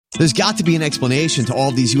There's got to be an explanation to all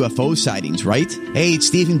of these UFO sightings, right? Hey, it's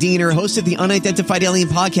Stephen Diener, host of the Unidentified Alien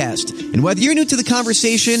Podcast. And whether you're new to the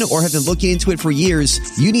conversation or have been looking into it for years,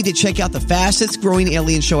 you need to check out the fastest growing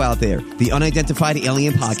alien show out there, the Unidentified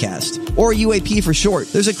Alien Podcast, or UAP for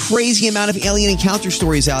short. There's a crazy amount of alien encounter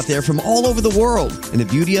stories out there from all over the world. And the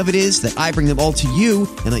beauty of it is that I bring them all to you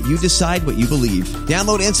and let you decide what you believe.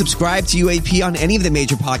 Download and subscribe to UAP on any of the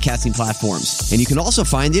major podcasting platforms. And you can also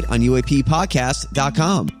find it on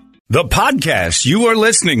UAPpodcast.com. The podcast you are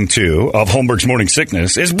listening to of Holmberg's Morning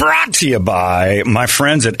Sickness is brought to you by my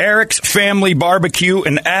friends at Eric's Family Barbecue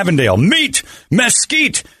in Avondale. Meet,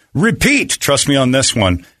 mesquite, repeat. Trust me on this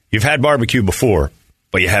one. You've had barbecue before,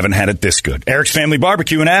 but you haven't had it this good. Eric's Family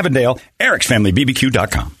Barbecue in Avondale,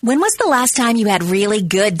 ericsfamilybbq.com. When was the last time you had really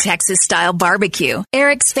good Texas-style barbecue?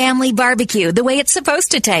 Eric's Family Barbecue, the way it's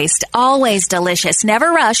supposed to taste. Always delicious,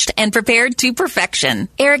 never rushed, and prepared to perfection.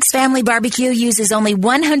 Eric's Family Barbecue uses only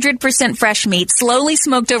 100% fresh meat, slowly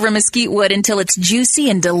smoked over mesquite wood until it's juicy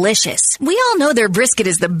and delicious. We all know their brisket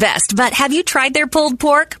is the best, but have you tried their pulled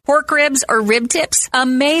pork ribs, or rib tips?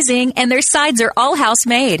 Amazing, and their sides are all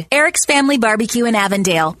house-made. Eric's Family Barbecue in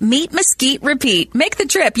Avondale. Meet, mesquite, repeat. Make the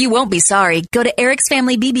trip. You won't be sorry. Go to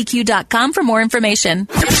ericsfamilybbq.com for more information.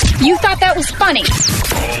 You thought that was funny.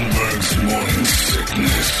 Holmberg's Morning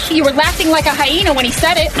Sickness. You were laughing like a hyena when he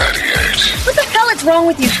said it. 98. What the hell is wrong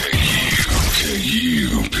with you?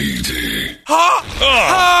 KUPD.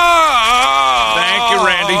 Thank you,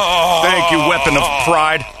 Randy. Thank you, weapon of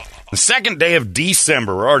pride. The second day of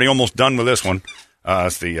December. We're already almost done with this one.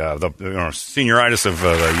 It's the senioritis of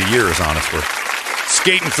the year is on us. We're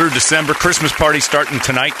skating through December. Christmas party starting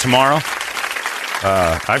tonight, tomorrow.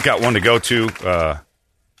 I've got one to go to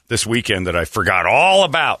this weekend that I forgot all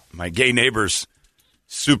about. My gay neighbors'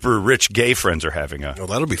 super rich gay friends are having a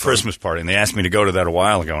that'll be fun. Christmas party, and they asked me to go to that a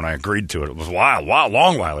while ago, and I agreed to it. It was a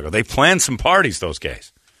long while ago. They planned some parties, those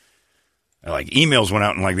gays. Like emails went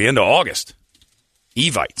out in like the end of August.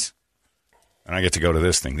 Evites. And I get to go to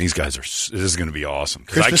this thing. These guys are. This is going to be awesome.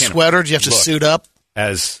 Christmas sweater? Do you have to suit up?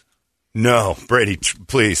 No, Brady,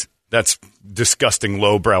 please. That's disgusting,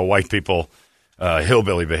 lowbrow white people,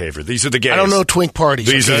 hillbilly behavior. These are the gays. I don't know twink parties.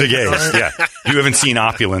 These okay? are the gays. Yeah, you haven't seen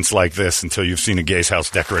opulence like this until you've seen a gay's house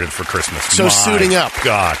decorated for Christmas. So suiting up.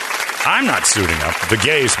 God, I'm not suiting up. The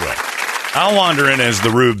gays will. I'll wander in as the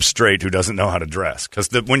rube straight who doesn't know how to dress. Because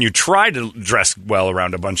when you try to dress well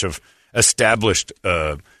around a bunch of established,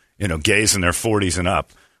 gays in their 40s and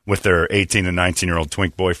up with their 18 and 19-year-old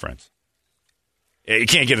twink boyfriends, you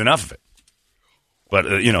can't get enough of it. But,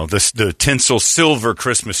 the tinsel silver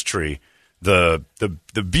Christmas tree, the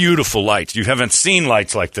beautiful lights. You haven't seen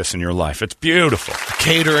lights like this in your life. It's beautiful.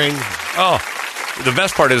 Catering. Oh, the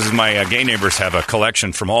best part is my gay neighbors have a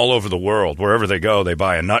collection from all over the world. Wherever they go, they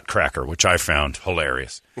buy a nutcracker, which I found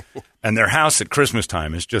hilarious. And their house at Christmas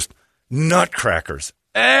time is just nutcrackers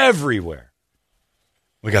everywhere.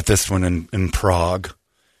 We got this one in Prague,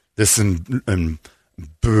 this in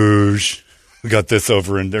Bruges. We got this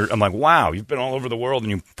over in there. I'm like, wow, you've been all over the world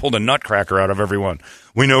and you pulled a nutcracker out of everyone.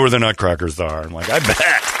 We know where the nutcrackers are. I'm like, I bet.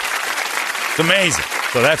 It's amazing.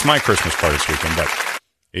 So that's my Christmas party this weekend. But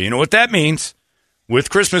you know what that means?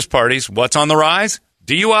 With Christmas parties, what's on the rise?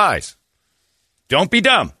 DUIs. Don't be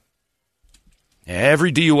dumb.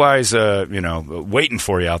 Every DUI is, waiting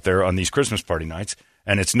for you out there on these Christmas party nights.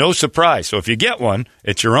 And it's no surprise. So if you get one,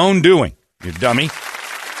 it's your own doing, you dummy.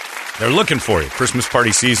 They're looking for you. Christmas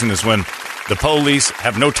party season is when the police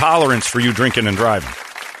have no tolerance for you drinking and driving.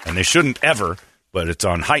 And they shouldn't ever, but it's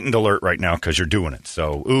on heightened alert right now because you're doing it.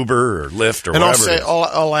 So Uber or Lyft or whatever. And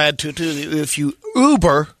I'll add to if you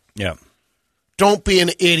Uber, don't be an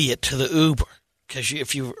idiot to the Uber. Because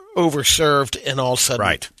if you've overserved and all of a sudden.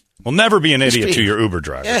 Right. Well, never be an idiot to your Uber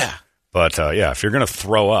driver. Yeah. But, if you're going to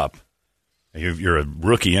throw up, you're a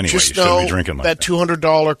rookie anyway. Just you shouldn't be drinking like that. That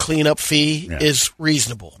 $200 cleanup fee is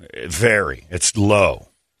reasonable. Very. It's low.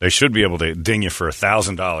 They should be able to ding you for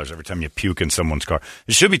 $1,000 every time you puke in someone's car.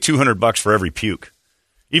 It should be $200 for every puke.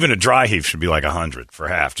 Even a dry heave should be like $100 for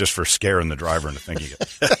half, just for scaring the driver into thinking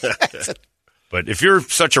it. But if you're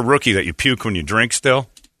such a rookie that you puke when you drink still,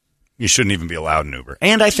 you shouldn't even be allowed in Uber.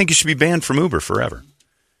 And I think you should be banned from Uber forever.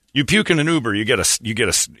 You puke in an Uber, you get a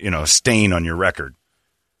stain on your record.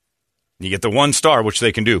 You get the 1 star, which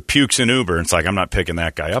they can do. Pukes in Uber. And it's like, I'm not picking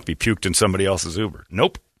that guy up. He puked in somebody else's Uber.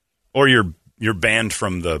 Nope. Or you're banned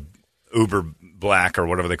from the Uber Black or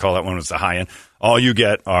whatever they call that one. It's the high end. All you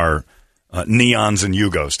get are Neons and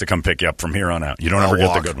Yugos to come pick you up from here on out. You don't ever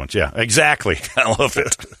get the good ones. Yeah, exactly. I love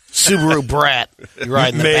it. Subaru Brat. You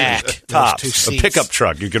ride in the back. Tops. A pickup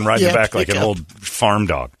truck. You can ride in the back like an old farm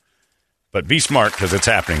dog. But be smart because it's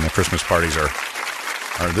happening. The Christmas parties are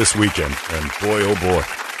or this weekend, and boy, oh boy,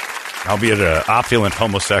 I'll be at an opulent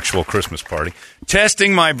homosexual Christmas party,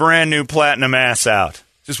 testing my brand new platinum ass out,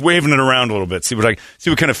 just waving it around a little bit, see what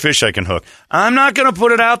kind of fish I can hook. I'm not going to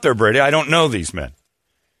put it out there, Brady. I don't know these men.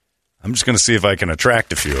 I'm just going to see if I can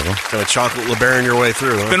attract a few of them. Kind of chocolate LeBaron your way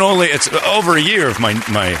through, huh? It's over a year of my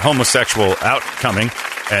homosexual outcoming,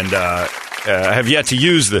 and I have yet to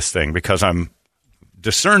use this thing because I'm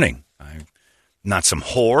discerning. I'm not some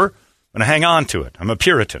whore. I'm going to hang on to it. I'm a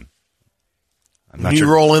Puritan.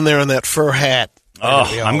 Roll in there in that fur hat. Oh,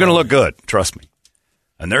 I'm going to look good. Trust me.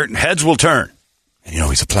 And their heads will turn. And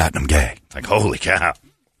he's a platinum gay. It's like, holy cow.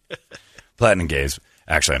 Platinum gays.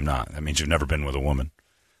 Actually, I'm not. That means you've never been with a woman.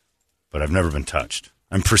 But I've never been touched.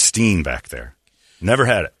 I'm pristine back there. Never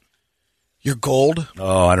had it. You're gold?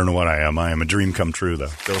 Oh, I don't know what I am. I am a dream come true, though.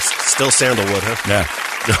 Still sandalwood, huh? Yeah.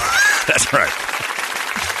 That's right.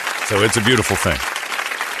 So it's a beautiful thing.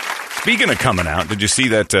 Speaking of coming out, did you see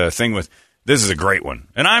that thing with... This is a great one.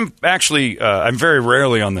 And I'm actually... I'm very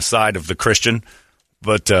rarely on the side of the Christian,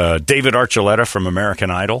 but David Archuleta from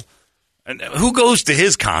American Idol... And who goes to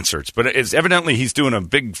his concerts? But it's evidently he's doing a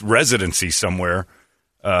big residency somewhere...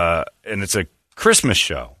 and it's a Christmas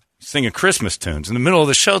show, singing Christmas tunes. In the middle of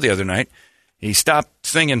the show the other night, he stopped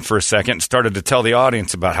singing for a second and started to tell the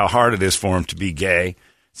audience about how hard it is for him to be gay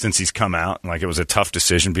since he's come out. And like it was a tough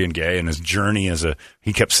decision being gay and his journey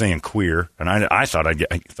he kept saying queer. And I thought I'd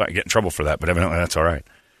get in trouble for that, but evidently that's all right.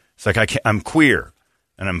 It's like I'm queer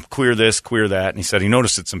and I'm queer this, queer that. And he said he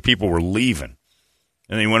noticed that some people were leaving.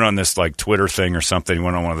 And he went on this like Twitter thing or something. He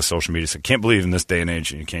went on one of the social media. He said, can't believe in this day and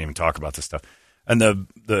age you can't even talk about this stuff. And then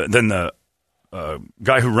the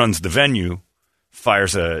guy who runs the venue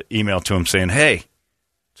fires an email to him saying, hey,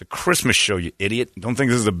 it's a Christmas show, you idiot. Don't think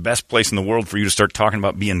this is the best place in the world for you to start talking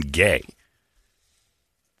about being gay.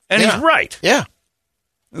 And he's right. Yeah.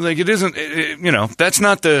 Like it isn't, that's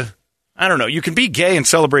not I don't know. You can be gay and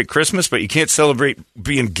celebrate Christmas, but you can't celebrate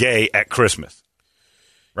being gay at Christmas.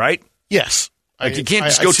 Right? Yes. Like you can't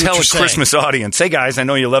just go tell a Christmas audience, hey, guys, I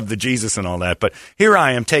know you love the Jesus and all that, but here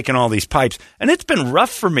I am taking all these pipes. And it's been rough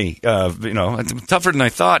for me. It's tougher than I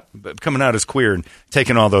thought coming out as queer and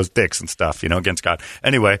taking all those dicks and stuff, against God.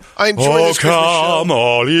 Anyway. I enjoy this Christmas show. Come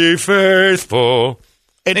all ye faithful.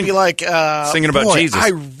 It'd be like, singing about Jesus. I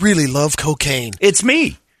really love cocaine. It's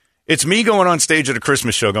me. It's me going on stage at a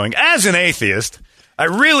Christmas show going, as an atheist, I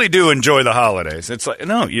really do enjoy the holidays. It's like,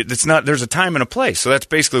 no, it's not. There's a time and a place. So that's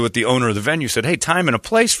basically what the owner of the venue said. Hey, time and a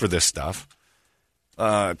place for this stuff.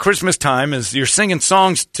 Christmas time is you're singing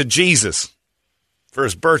songs to Jesus for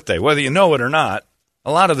his birthday, whether you know it or not.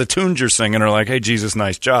 A lot of the tunes you're singing are like, hey, Jesus,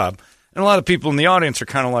 nice job. And a lot of people in the audience are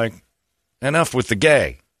kind of like, enough with the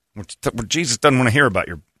gay. Jesus doesn't want to hear about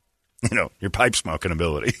your pipe smoking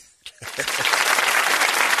ability.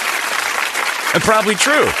 And probably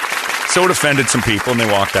true. So it offended some people, and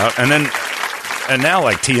they walked out. And now,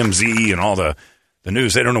 like TMZ and all the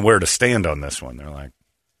news, they don't know where to stand on this one. They're like,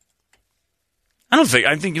 I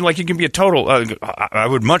think like you can be a total. I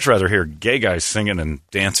would much rather hear gay guys singing and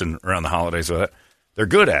dancing around the holidays with it. They're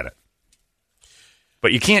good at it,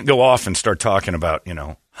 but you can't go off and start talking about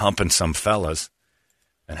humping some fellas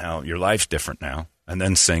and how your life's different now, and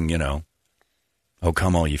then sing "Oh,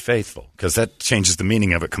 come all ye faithful," because that changes the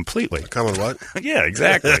meaning of it completely. Come on, what? Yeah,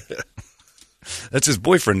 exactly. That's his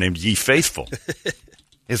boyfriend named Ye Faithful.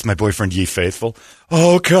 Is my boyfriend Ye Faithful?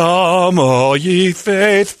 Oh, come all ye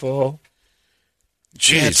faithful.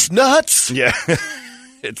 Jeez. It's nuts. Yeah.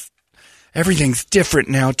 Everything's different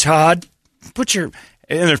now, Todd. And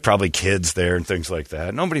there's probably kids there and things like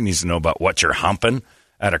that. Nobody needs to know about what you're humping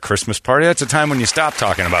at a Christmas party. That's a time when you stop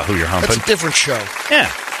talking about who you're humping. That's a different show.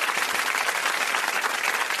 Yeah.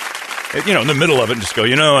 In the middle of it, and just go,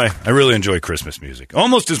 I really enjoy Christmas music.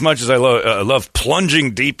 Almost as much as I love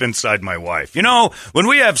plunging deep inside my wife. When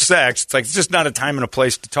we have sex, it's just not a time and a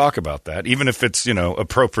place to talk about that, even if it's,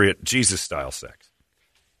 appropriate Jesus-style sex.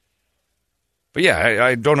 But yeah,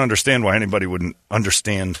 I don't understand why anybody wouldn't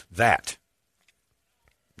understand that.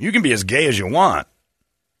 You can be as gay as you want.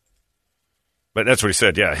 But that's what he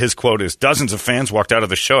said, yeah. His quote is, dozens of fans walked out of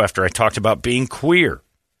the show after I talked about being queer.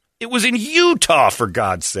 It was in Utah, for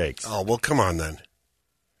God's sakes. Oh, well, come on then.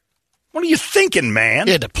 What are you thinking, man?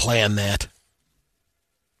 You had to plan that.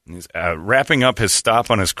 He's wrapping up his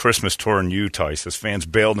stop on his Christmas tour in Utah. He says fans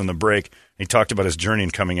bailed in the break. He talked about his journey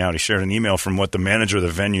in coming out. He shared an email from what the manager of the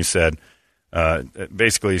venue said.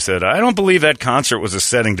 Basically, he said, I don't believe that concert was a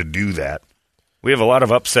setting to do that. We have a lot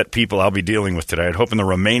of upset people I'll be dealing with today. I'd hope in the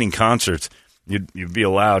remaining concerts you'd be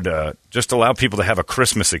allowed just allow people to have a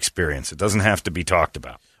Christmas experience. It doesn't have to be talked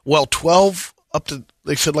about. Well, 12 up to,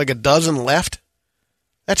 they said like a dozen left.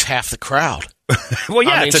 That's half the crowd. Well,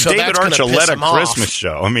 yeah, it's a so David that's gonna piss Archuleta him off. Christmas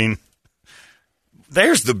show. I mean,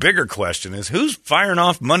 there's the bigger question is who's firing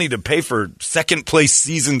off money to pay for second place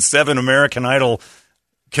season 7 American Idol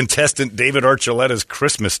contestant David Archuleta's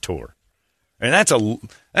Christmas tour? And that's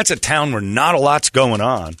a town where not a lot's going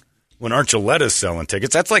on when Archuleta's selling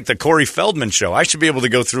tickets. That's like the Corey Feldman show. I should be able to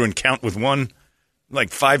go through and count with one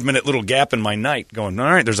 5-minute little gap in my night going,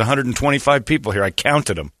 all right, there's 125 people here. I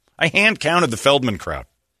counted them. I hand counted the Feldman crowd.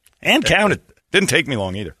 Hand counted. Didn't take me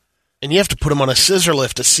long either. And you have to put him on a scissor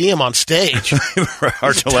lift to see him on stage. He's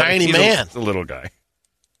a tiny man. The little guy.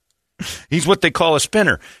 He's what they call a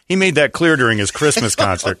spinner. He made that clear during his Christmas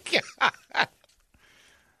concert.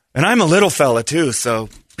 And I'm a little fella, too, so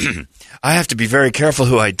I have to be very careful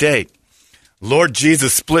who I date. Lord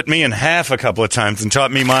Jesus split me in half a couple of times and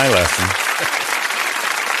taught me my lesson.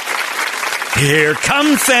 Here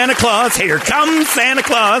comes Santa Claus. Here comes Santa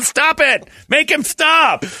Claus. Stop it. Make him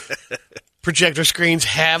stop. Projector screens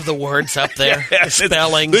have the words up there, the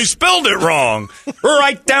spelling. They spelled it wrong.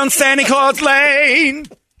 Right down Santa Claus Lane.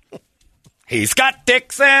 He's got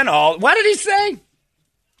dicks and all. What did he say?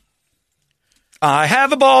 I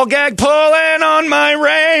have a ball gag pulling on my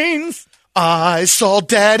reins. I saw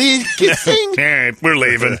Daddy kissing. Hey, we're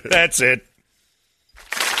leaving. That's it.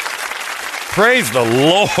 Praise the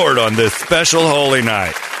Lord on this special holy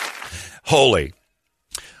night. Holy.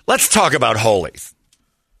 Let's talk about holies.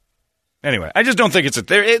 Anyway, I just don't think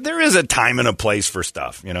there is a time and a place for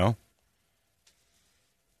stuff, you know?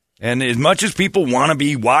 And as much as people want to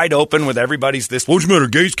be wide open with everybody's this, what's the matter,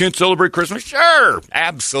 gays can't celebrate Christmas? Sure,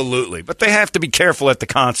 absolutely. But they have to be careful at the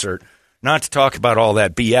concert not to talk about all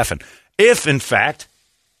that BFing. If, in fact,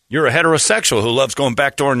 you're a heterosexual who loves going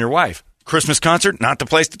backdooring your wife, Christmas concert, not the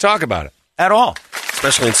place to talk about it at all.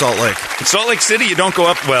 Especially in Salt Lake. In Salt Lake City, you don't go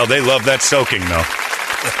up. Well, they love that soaking, though.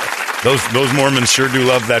 Those Mormons sure do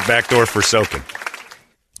love that back door for soaking.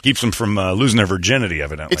 Keeps them from losing their virginity,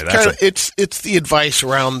 evidently. It's the advice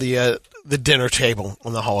around the dinner table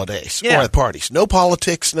on the holidays or at parties. No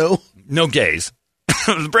politics, no gays.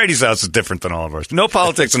 Brady's house is different than all of ours. No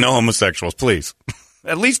politics and no homosexuals, please.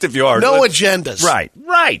 At least if you are. No agendas. Right.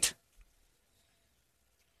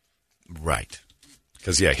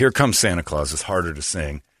 Because, Here Comes Santa Claus is harder to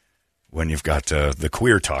sing when you've got the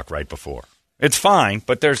queer talk right before. It's fine,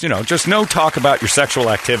 but there's, just no talk about your sexual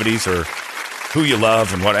activities or who you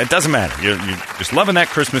love and what. It doesn't matter. You're just loving that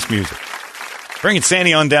Christmas music. Bringing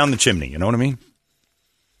Santa on down the chimney, you know what I mean?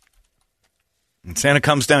 When Santa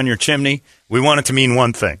comes down your chimney, we want it to mean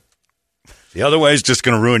one thing. The other way is just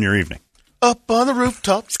going to ruin your evening. Up on the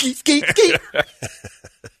rooftop, ski, ski, ski.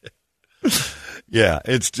 Yeah,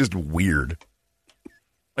 it's just weird.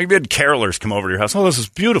 Like if you had carolers come over to your house. Oh, this is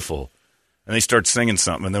beautiful. And they start singing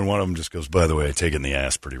something, and then one of them just goes, by the way, I take it in the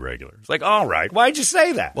ass pretty regular. It's like, all right, why'd you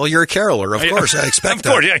say that? Well, you're a caroler, of course. I expect that.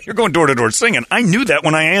 Of course, yeah, you're going door to door singing. I knew that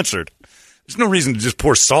when I answered. There's no reason to just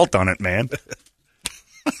pour salt on it, man.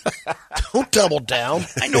 Don't double down.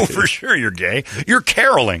 I know for sure you're gay. You're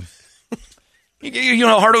caroling. You know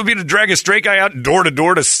how hard it would be to drag a straight guy out door to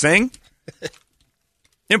door to sing?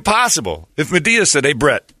 Impossible. If Medea said, hey,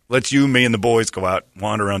 Brett, let's you, me, and the boys go out,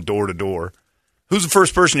 wander around door to door, who's the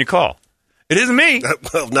first person you call? It isn't me.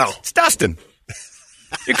 Well, no. It's Dustin.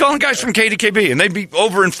 You're calling guys from KDKB, and they'd be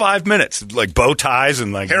over in 5 minutes, like bow ties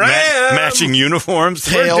and matching uniforms.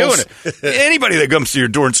 Tails. We're doing it. Anybody that comes to your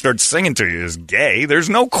door and starts singing to you is gay. There's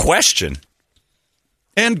no question.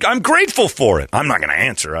 And I'm grateful for it. I'm not going to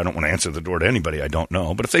answer. I don't want to answer the door to anybody I don't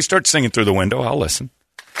know. But if they start singing through the window, I'll listen.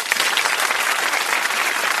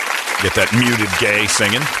 Get that muted gay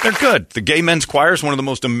singing. They're good. The gay men's choir is one of the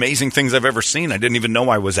most amazing things I've ever seen. I didn't even know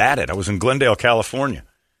I was at it. I was in Glendale, California.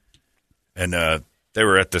 And they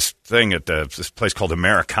were at this thing at this place called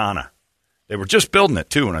Americana. They were just building it,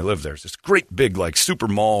 too, when I lived there. It's this great big, super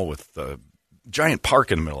mall with a giant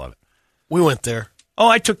park in the middle of it. We went there. Oh,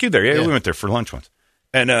 I took you there. Yeah, we went there for lunch once.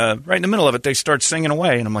 And right in the middle of it, they start singing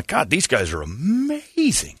away. And I'm like, God, these guys are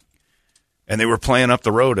amazing. And they were playing up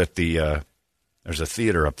the road at the there's a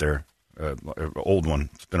theater up there. Old one.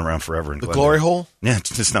 It's been around forever. In the Glendale. Glory Hole? Yeah,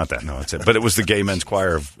 it's not that. No, it's it. But it was the gay men's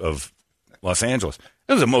choir of Los Angeles.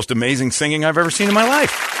 It was the most amazing singing I've ever seen in my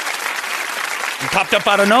life. It popped up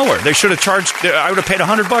out of nowhere. They should have charged. I would have paid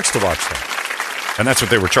 $100 to watch that. And that's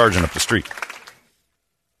what they were charging up the street.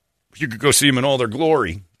 You could go see them in all their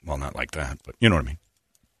glory. Well, not like that, but you know what I mean.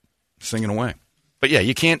 Singing away. But yeah,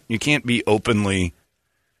 you can't be openly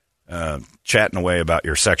chatting away about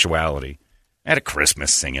your sexuality at a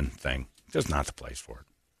Christmas singing thing. Just not the place for it.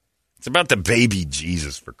 It's about the baby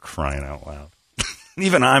Jesus, for crying out loud.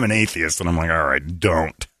 Even I'm an atheist, and I'm like, all right,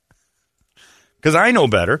 don't. Because I know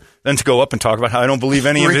better than to go up and talk about how I don't believe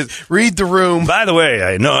any of it. Read the room. By the way,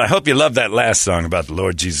 I hope you love that last song about the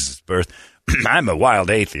Lord Jesus' birth. I'm a wild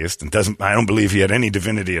atheist and I don't believe he had any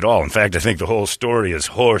divinity at all. In fact, I think the whole story is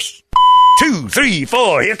horse. 2, 3,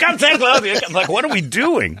 4. Here comes Santa Claus. Like, what are we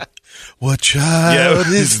doing? What child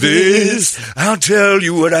is this? I'll tell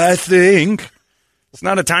you what I think. It's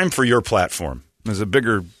not a time for your platform. There's a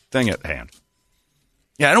bigger thing at hand.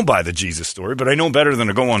 Yeah, I don't buy the Jesus story, but I know better than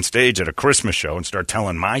to go on stage at a Christmas show and start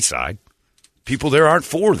telling my side. People there aren't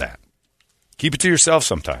for that. Keep it to yourself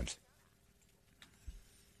sometimes.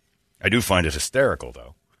 I do find it hysterical,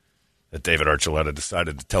 though, that David Archuleta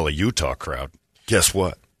decided to tell a Utah crowd, guess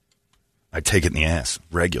what? I take it in the ass,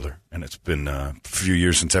 regular, and it's been a few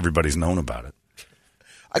years since everybody's known about it.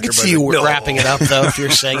 I can see you wrapping it up, though, if you're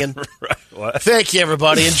singing. Right. What? Thank you,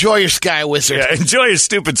 everybody. Enjoy your Sky Wizard. Yeah, enjoy your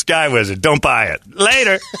stupid Sky Wizard. Don't buy it.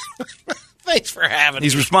 Later. Thanks for having me.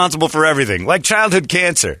 He's responsible for everything, like childhood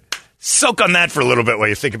cancer. Soak on that for a little bit while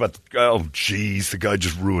you think about, oh, geez, the guy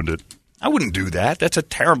just ruined it. I wouldn't do that. That's a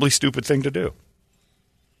terribly stupid thing to do.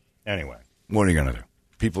 Anyway, what are you going to do?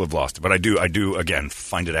 People have lost it. But I do, again,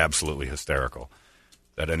 find it absolutely hysterical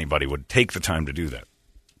that anybody would take the time to do that.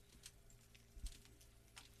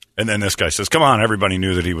 And then this guy says, come on, everybody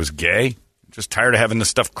knew that he was gay. Just tired of having this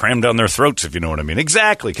stuff crammed down their throats, if you know what I mean.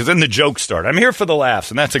 Exactly, because then the jokes start. I'm here for the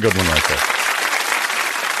laughs, and that's a good one right there.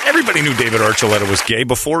 Everybody knew David Archuleta was gay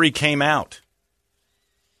before he came out.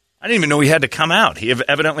 I didn't even know he had to come out. He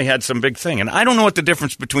evidently had some big thing. And I don't know what the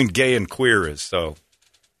difference between gay and queer is, so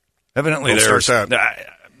evidently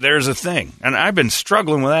there's a thing. And I've been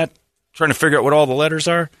struggling with that, trying to figure out what all the letters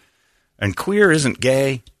are. And queer isn't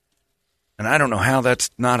gay. And I don't know how that's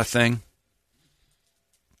not a thing.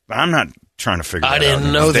 But I'm not trying to figure that out. I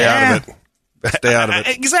didn't know that. Stay out of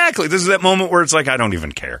it. Exactly. This is that moment where it's like, I don't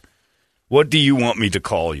even care. What do you want me to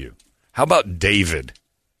call you? How about David?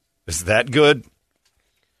 Is that good?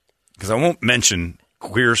 Because I won't mention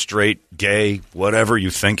queer, straight, gay, whatever you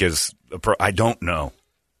think is. I don't know.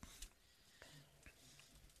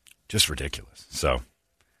 Just ridiculous. So,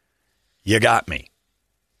 you got me.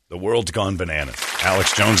 The world's gone bananas.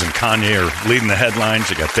 Alex Jones and Kanye are leading the headlines.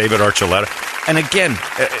 You got David Archuleta. And again,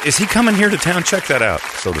 is he coming here to town? Check that out,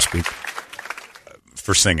 so to speak.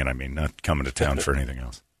 For singing, I mean, not coming to town for anything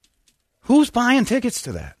else. Who's buying tickets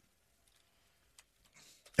to that?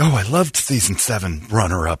 Oh, I loved season 7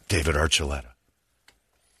 runner-up David Archuleta.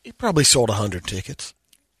 He probably sold 100 tickets.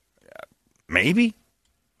 Maybe.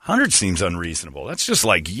 100 seems unreasonable. That's just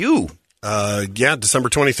like you. Yeah, December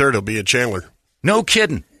 23rd, he'll be at Chandler. No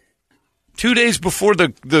kidding. 2 days before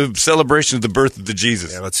the celebration of the birth of the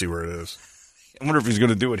Jesus. Yeah, let's see where it is. I wonder if he's going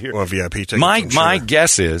to do it here. Well, VIP tickets. My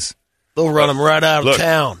guess is they'll run him right out of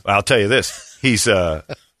town. I'll tell you this: he's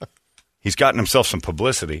gotten himself some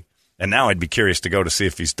publicity, and now I'd be curious to go to see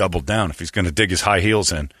if he's doubled down, if he's going to dig his high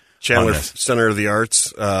heels in. Chandler Center of the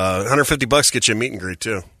Arts, $150 gets you a meet and greet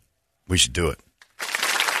too. We should do it.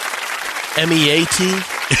 MEAT.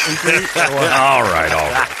 All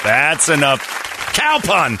right. That's enough. Cow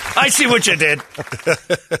pun. I see what you did.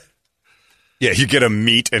 Yeah, you get a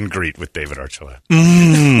meet and greet with David Archuleta.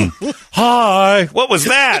 Hi. What was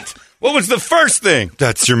that? What was the first thing?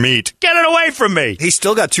 That's your meet. Get it away from me. He's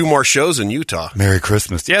still got 2 more shows in Utah. Merry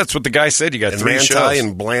Christmas. Yeah, that's what the guy said. You got 3 shows. Manti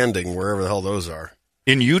and Blanding, wherever the hell those are.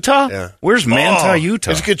 In Utah? Yeah. Where's Manti, Utah?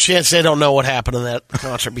 There's a good chance they don't know what happened in that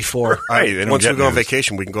concert before. Right. Once we go on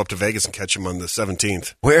vacation, we can go up to Vegas and catch him on the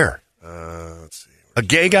 17th. Where? Let's see. A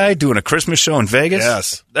gay guy doing a Christmas show in Vegas?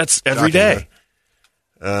 Yes. That's every day.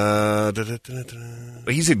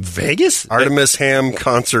 He's in Vegas? Artemis Ham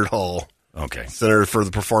Concert Hall. Okay. Center for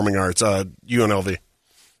the Performing Arts, UNLV.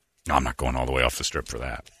 No, I'm not going all the way off the strip for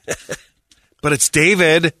that. But it's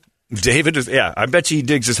David. David is, yeah, I bet you he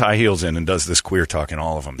digs his high heels in and does this queer talk in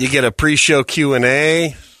all of them. You get a pre-show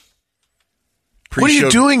Q&A. What are you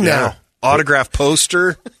doing now? Autograph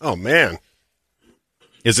poster. Oh, man.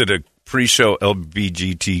 Is it a pre-show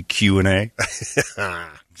LBGT Q&A?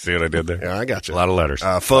 See what I did there? Yeah, I got you. A lot of letters.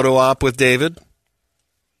 Photo op with David.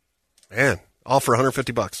 Man, all for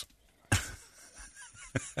 $150.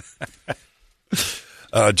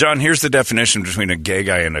 John, here's the definition between a gay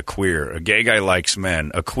guy and a queer. A gay guy likes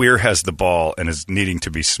men. A queer has the ball and is needing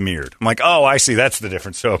to be smeared. I'm like, oh, I see. That's the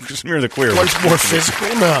difference. So smear the queer. One's more physical?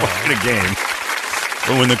 No. In a game.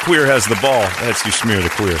 But when the queer has the ball, that's you smear the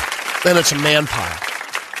queer. Then it's a man pile.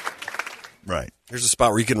 Right. Here's a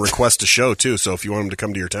spot where you can request a show, too, so if you want him to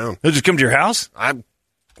come to your town. He'll just come to your house? I don't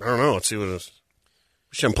know. Let's see what it is.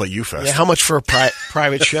 We should play U-Fest. Yeah, how much for a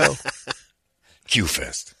private show?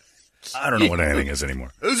 Q-Fest. I don't know what anything is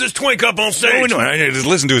anymore. Who's this twink up on stage? No, I just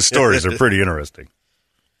listen to his stories. They're pretty interesting.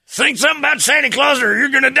 Think something about Santa Claus or you're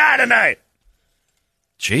going to die tonight.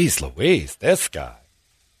 Jeez Louise, this guy.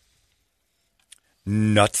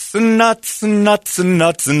 Nuts and nuts and nuts and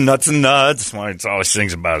nuts and nuts and nuts. Well, it's all he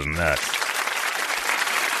sings about is nuts.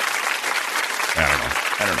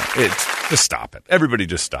 I don't know. Just stop it. Everybody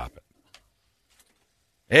just stop it.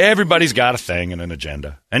 Everybody's got a thing and an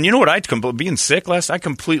agenda. And you know what? Being sick I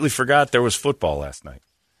completely forgot there was football last night.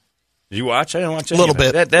 Did you watch? I didn't watch any a little of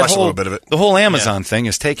it. bit. Watched a little bit of it. The whole Amazon thing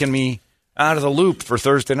has taken me out of the loop for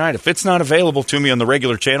Thursday night. If it's not available to me on the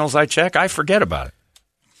regular channels I check, I forget about it.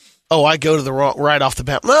 Oh, I go to the right off the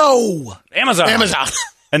bat. No! Amazon.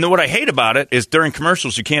 And then what I hate about it is during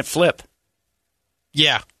commercials, you can't flip.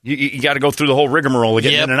 Yeah. You got to go through the whole rigmarole of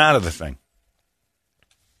getting in and out of the thing.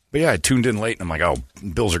 But yeah, I tuned in late, and I'm like, oh,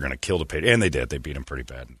 Bills are going to kill the Patriots. And they did. They beat them pretty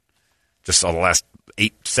bad. Just saw the last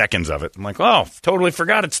 8 seconds of it. I'm like, oh, totally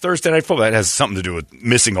forgot it's Thursday Night Football. That has something to do with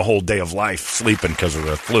missing a whole day of life, sleeping because of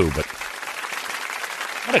the flu. But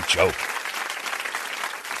what a joke.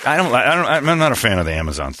 I'm not a fan of the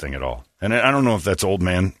Amazon thing at all. And I don't know if that's old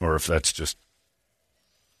man or if that's just,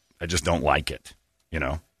 I just don't like it, you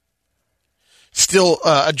know? Still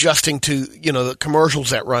adjusting to, the commercials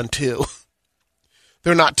that run, too.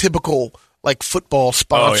 They're not typical, like, football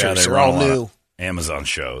sponsors. Oh, yeah, They're all new. Amazon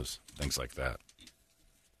shows, things like that.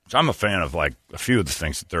 So I'm a fan of, like, a few of the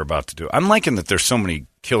things that they're about to do. I'm liking that there's so many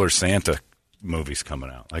Killer Santa movies coming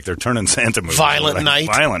out. Like, they're turning Santa movies. Violent Night.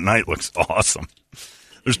 Violent Night looks awesome.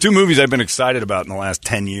 There's 2 movies I've been excited about in the last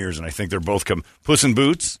 10 years, and I think they're both Puss in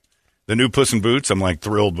Boots, the new Puss in Boots. I'm, like,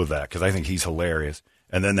 thrilled with that because I think he's hilarious.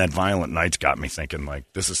 And then that Violent Night's got me thinking, like,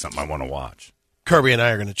 this is something I want to watch. Kirby and I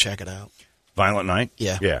are going to check it out. Violent Night?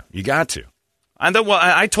 Yeah. Yeah, you got to.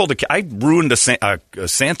 I told a kid, I ruined a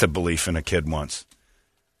Santa belief in a kid once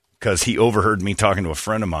because he overheard me talking to a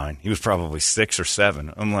friend of mine. He was probably 6 or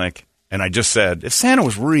 7. I'm like, and I just said, if Santa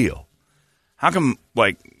was real, how come,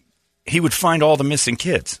 like, he would find all the missing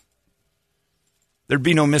kids? There'd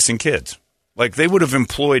be no missing kids. Like, they would have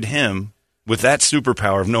employed him with that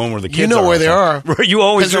superpower of knowing where the kids are. You know where they are. Right, you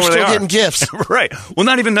always know where they are. Because they're still getting gifts. Right. Well,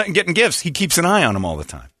 not even getting gifts. He keeps an eye on them all the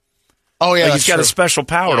time. Oh, yeah, like he's got a special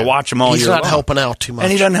power to watch them all year long. He's not helping out too much.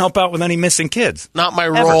 And he doesn't help out with any missing kids. Not my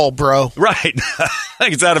role, bro. Right.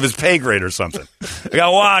 Like it's out of his pay grade or something. I got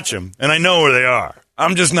to watch them, and I know where they are.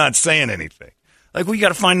 I'm just not saying anything. Like, we got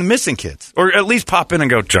to find the missing kids. Or at least pop in and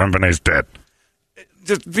go, John Bonet's dead.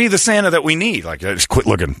 Just be the Santa that we need. Like, just quit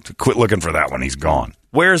looking for that one. He's gone.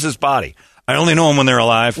 Where's his body? I only know him when they're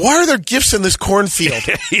alive. Why are there gifts in this cornfield?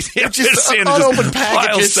 Just unopened packages.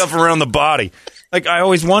 Pile stuff around the body. Like, I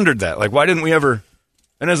always wondered that. Like, why didn't we ever...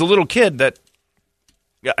 And as a little kid,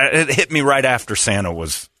 it hit me right after Santa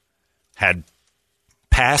had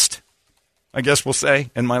passed, I guess we'll say,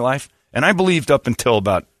 in my life. And I believed up until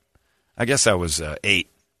about, I guess I was 8.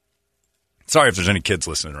 Sorry if there's any kids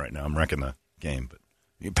listening right now. I'm wrecking the game. But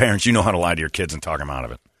you parents, you know how to lie to your kids and talk them out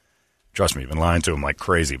of it. Trust me, you've been lying to them like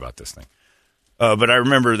crazy about this thing. But I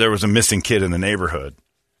remember there was a missing kid in the neighborhood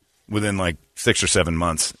within like 6 or 7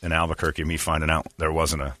 months in Albuquerque, me finding out there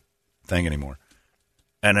wasn't a thing anymore.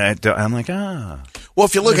 And I'm like, Well,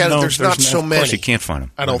 if you look at it, there's not so many. Of course you can't find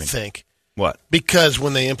them. I don't think. What? Because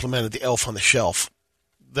when they implemented the Elf on the Shelf,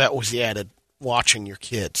 that was the added watching your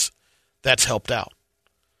kids. That's helped out.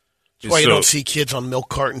 That's why you don't see kids on milk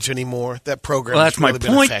cartons anymore. That program has really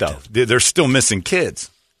been effective. Well, that's my point, though. They're still missing kids.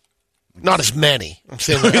 Not as many. I'm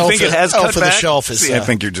saying the Elf of the Shelf is... I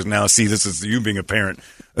think you're just now... See, this is you being a parent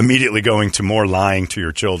immediately going to more lying to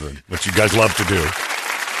your children, which you guys love to do.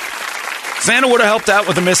 Santa would have helped out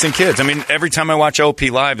with the missing kids. I mean, every time I watch OP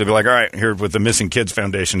Live, they'll be like, all right, here with the Missing Kids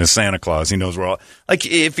Foundation is Santa Claus. He knows where all... Like,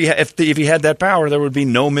 if he had that power, there would be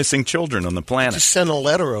no missing children on the planet. Just send a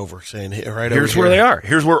letter over saying, here's where they are.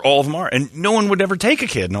 Here's where all of them are. And no one would ever take a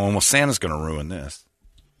kid knowing, well, Santa's going to ruin this.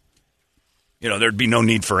 You know, there'd be no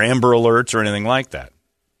need for Amber Alerts or anything like that.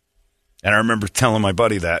 And I remember telling my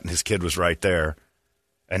buddy that, and his kid was right there.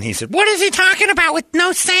 And he said, what is he talking about with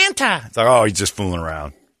no Santa? It's like, oh, he's just fooling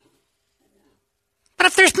around. But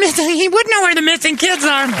if there's missing, he would know where the missing kids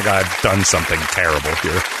are. Like, I've done something terrible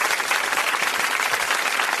here.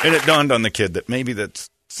 And it dawned on the kid that maybe that's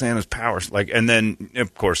Santa's powers. Like, and then,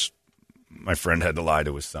 of course, my friend had to lie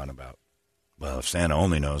to his son about, well, if Santa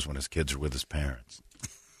only knows when his kids are with his parents.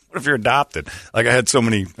 What if you're adopted? Like, I had so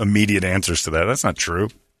many immediate answers to that. That's not true.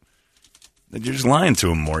 You're just lying to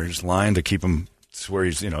him more. You're just lying to keep him where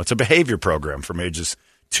he's, it's a behavior program from ages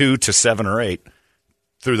 2 to 7 or 8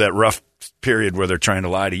 through that rough period where they're trying to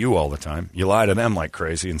lie to you all the time. You lie to them like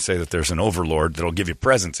crazy and say that there's an overlord that'll give you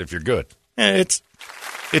presents if you're good. It's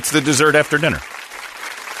the dessert after dinner.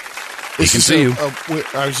 He can see you.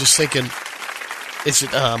 I was just thinking, Is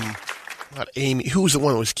it not Amy? Who was the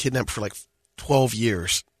one that was kidnapped for like 12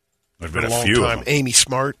 years? There's been a long few time. of them. Amy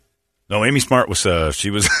Smart. No, Amy Smart was she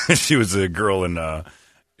was she was a girl in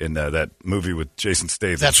that movie with Jason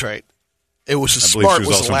Statham. That's right. It was I Smart believe she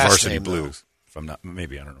was also the in last Varsity name, Blues. If I'm not,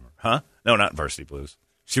 maybe I don't remember. Huh? No, not Varsity Blues.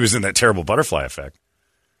 She was in that terrible Butterfly Effect.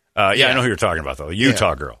 Yeah, I know who you're talking about though. The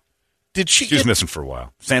Utah girl. Did she? She was missing for a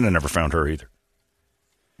while. Santa never found her either.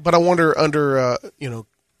 But I wonder under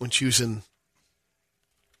when she was in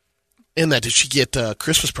that, did she get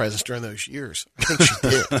Christmas presents during those years? I think she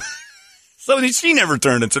did. So she never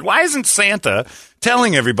turned and said, "Why isn't Santa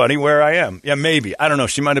telling everybody where I am?" Yeah, maybe. I don't know.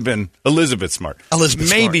 She might have been Elizabeth Smart.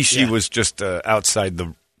 Maybe she was just outside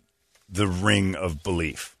the ring of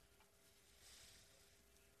belief.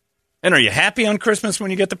 And are you happy on Christmas when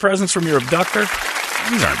you get the presents from your abductor?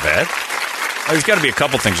 These aren't bad. There's got to be a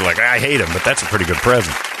couple things you're like, I hate him, but that's a pretty good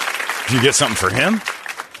present. Did you get something for him?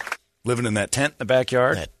 Living in that tent in the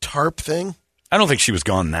backyard? That tarp thing? I don't think she was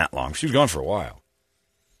gone that long. She was gone for a while.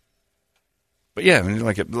 But yeah, I mean,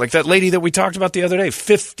 like that lady that we talked about the other day,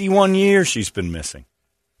 51 years she's been missing.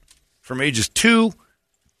 From ages 2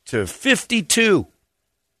 to 52.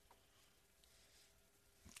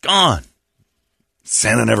 Gone.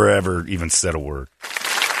 Santa never ever even said a word.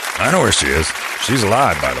 I know where she is. She's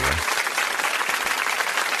alive, by the way.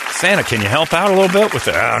 Santa, can you help out a little bit with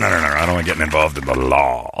it? Oh, no. I don't want getting involved in the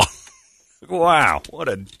law. Wow, what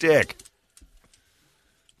a dick.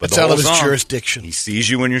 But it's out of his jurisdiction. He sees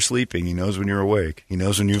you when you're sleeping. He knows when you're awake. He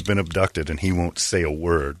knows when you've been abducted, and he won't say a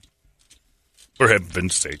word. For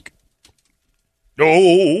heaven's sake.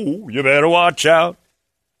 Oh, you better watch out.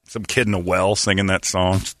 Some kid in a well singing that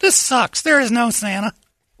song. This sucks. There is no Santa.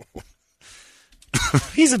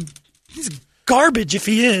 He's garbage if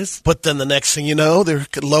he is. But then the next thing you know, there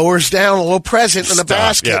lowers down a little present in a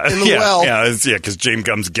basket in the well. Yeah, because James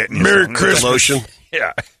comes getting you. Merry Christmas. Lotion.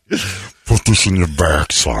 Yeah. Put this in your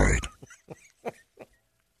backside. All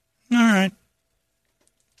right.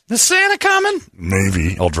 Is Santa coming?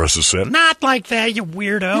 Maybe. I'll dress as Santa. Not like that, you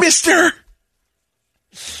weirdo. Mister!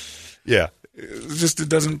 Yeah. It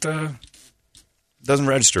doesn't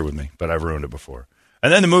register with me, but I've ruined it before.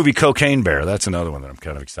 And then the movie Cocaine Bear. That's another one that I'm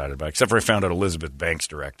kind of excited about, except for I found out Elizabeth Banks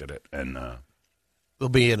directed it. And will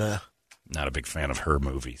be in a... Not a big fan of her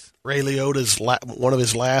movies. Ray Liotta's one of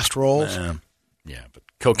his last roles. Yeah, but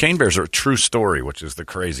Cocaine Bears are a true story, which is the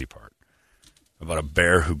crazy part. About a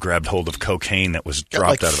bear who grabbed hold of cocaine that was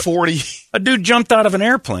dropped out of 40. A dude jumped out of an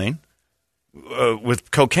airplane with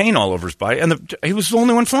cocaine all over his body, and he was the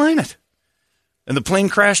only one flying it. And the plane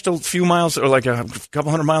crashed a few miles, or like a couple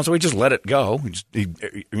hundred miles away. Just let it go. He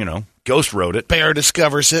ghost rode it. Bear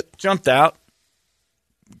discovers it. Jumped out.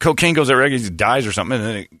 Cocaine goes there, he dies or something, and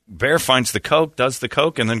then bear finds the coke, does the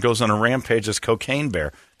coke, and then goes on a rampage as Cocaine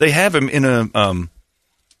Bear. They have him in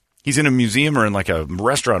he's in a museum or in like a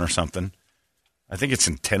restaurant or something. I think it's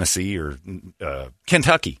in Tennessee or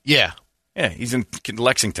Kentucky. Yeah. Yeah, he's in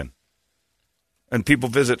Lexington. And people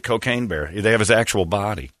visit Cocaine Bear. They have his actual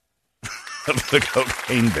body of the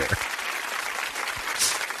Cocaine Bear.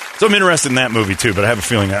 So I'm interested in that movie too, but I have a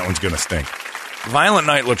feeling that one's going to stink. Violent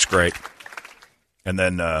Night looks great. And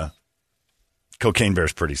then Cocaine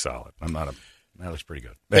Bear's pretty solid. That looks pretty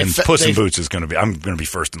good. And Puss in Boots is going to be. I'm going to be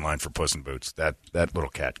first in line for Puss in Boots. That little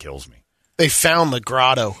cat kills me. They found the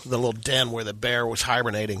grotto, the little den where the bear was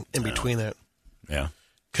hibernating in between that. Yeah.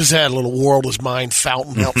 Because it had a little World is Mine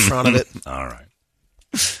fountain out front of it. All right.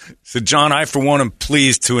 So, John, I, for one, am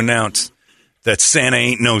pleased to announce that Santa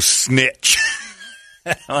ain't no snitch.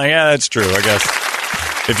 Like, yeah, that's true, I guess.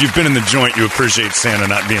 If you've been in the joint, you appreciate Santa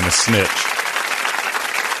not being a snitch.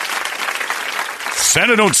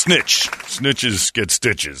 Santa don't snitch. Snitches get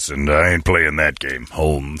stitches, and I ain't playing that game,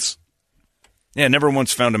 Holmes. Yeah, never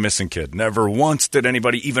once found a missing kid. Never once did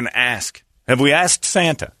anybody even ask. Have we asked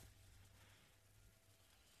Santa?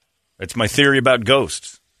 It's my theory about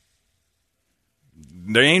ghosts.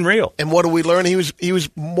 They ain't real. And what do we learn? He was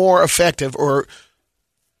more effective or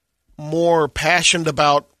more passionate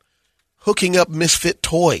about hooking up misfit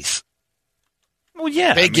toys. Well,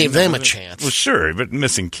 yeah. They gave them a chance. Well, sure, but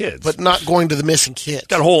missing kids. But not going to the missing kids.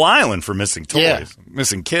 Got a whole island for missing toys. Yeah.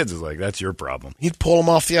 Missing kids is like, that's your problem. You'd pull them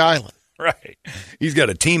off the island. Right. He's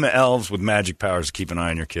got a team of elves with magic powers to keep an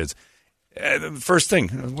eye on your kids. The first thing,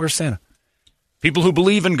 where's Santa? People who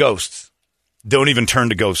believe in ghosts don't even turn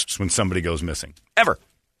to ghosts when somebody goes missing. Ever.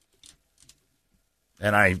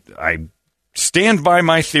 And I stand by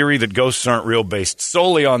my theory that ghosts aren't real based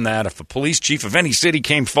solely on that. If a police chief of any city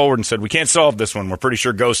came forward and said, we can't solve this one, we're pretty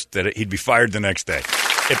sure ghosts did it, he'd be fired the next day.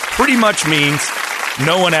 It pretty much means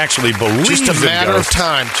No one actually believes just a matter of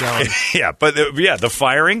time, John. Yeah, but the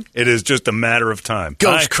firing, it is just a matter of time.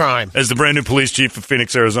 Ghost crime. As the brand new police chief of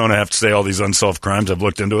Phoenix, Arizona, I have to say all these unsolved crimes. I've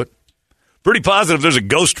looked into it. Pretty positive there's a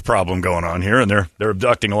ghost problem going on here, and they're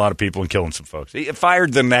abducting a lot of people and killing some folks. He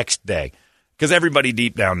fired the next day because everybody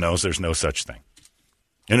deep down knows there's no such thing.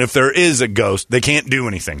 And if there is a ghost, they can't do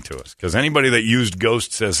anything to us because anybody that used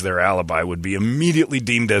ghosts as their alibi would be immediately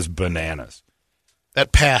deemed as bananas.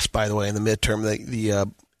 That passed, by the way, in the midterm, the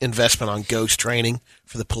investment on ghost training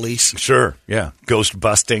for the police. Sure, yeah. Ghost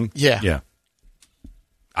busting. Yeah.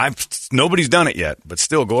 Nobody's done it yet, but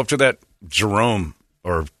still, go up to that Jerome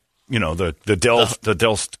or, the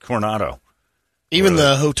Del Coronado. Even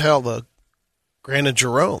the hotel, the Grand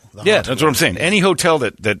Jerome. Yeah, that's what I'm saying. Any hotel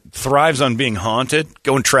that thrives on being haunted,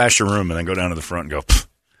 go and trash your room and then go down to the front and go,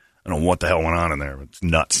 I don't know what the hell went on in there. It's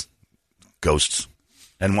nuts. Ghosts.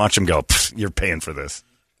 And watch them go, you're paying for this.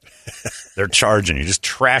 They're charging you. Just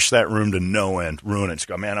trash that room to no end. Ruin it. Just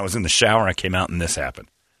go, man, I was in the shower. I came out and this happened.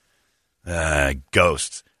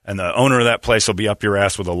 Ghosts. And the owner of that place will be up your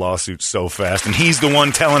ass with a lawsuit so fast. And he's the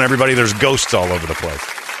one telling everybody there's ghosts all over the place.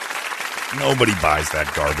 Nobody buys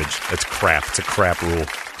that garbage. That's crap. It's a crap rule.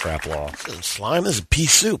 Crap law. Slime is a pea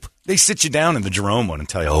soup. They sit you down in the Jerome one and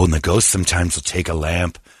tell you, and the ghost sometimes will take a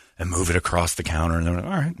lamp and move it across the counter. And they're like, all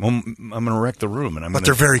right, well, I'm going to wreck the room. But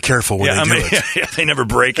they're very careful when they do it. Yeah, they never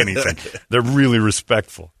break anything. They're really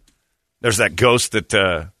respectful. There's that ghost that,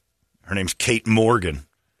 her name's Kate Morgan,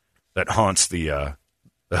 that haunts the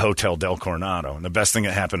Hotel Del Coronado. And the best thing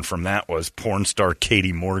that happened from that was porn star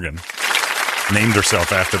Katie Morgan named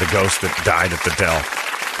herself after the ghost that died at the Del.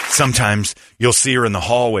 Sometimes you'll see her in the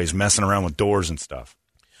hallways messing around with doors and stuff.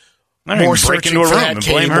 I don't even break into a room and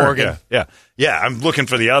blame her. Morgan. Yeah, I'm looking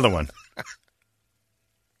for the other one.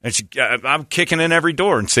 And I'm kicking in every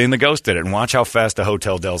door and seeing the ghost did it. And watch how fast the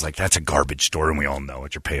Hotel Del's like, that's a garbage store, and we all know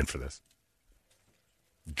it. You're paying for this.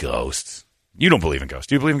 Ghosts. You don't believe in ghosts.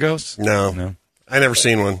 Do you believe in ghosts? No. I never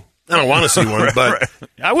seen one. I don't want to see one, but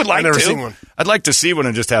I would like to. I've never seen one. I'd like to see one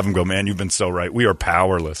and just have them go, man, you've been so right. We are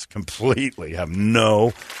powerless. Completely. Have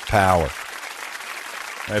no power.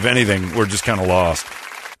 If anything, we're just kind of lost.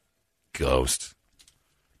 Ghost.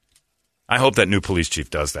 I hope that new police chief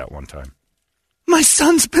does that one time. My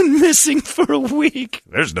son's been missing for a week.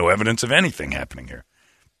 There's no evidence of anything happening here.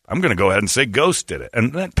 I'm going to go ahead and say ghost did it.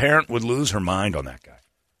 And that parent would lose her mind on that guy.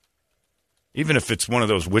 Even if it's one of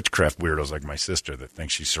those witchcraft weirdos like my sister that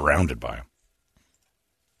thinks she's surrounded by him.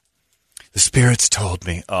 The spirits told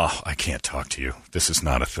me. Oh, I can't talk to you. This is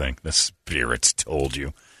not a thing. The spirits told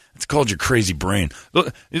you. It's called your crazy brain.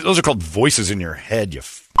 Those are called voices in your head, you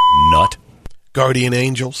nut. Guardian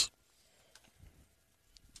angels.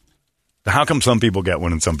 How come some people get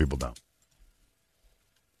one and some people don't?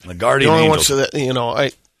 The guardian angels. The only ones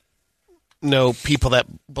that, I know people that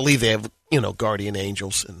believe they have, guardian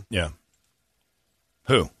angels. And yeah.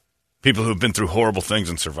 Who? People who've been through horrible things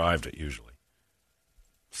and survived it, usually.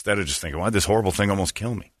 Instead of just thinking, why'd this horrible thing almost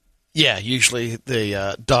kill me? Yeah, usually they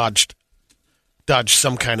dodged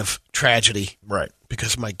some kind of tragedy. Right.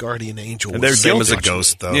 Because my guardian angel was the same as a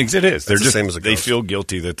ghost, though. Yeah, it is. They're just the same as a ghost. They feel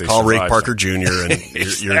guilty that they call Ray survived Parker Jr.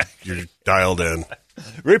 and you're dialed in.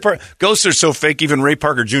 Ghosts are so fake, even Ray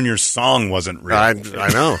Parker Jr.'s song wasn't real. I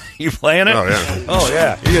know. You playing it? Oh, yeah. Oh,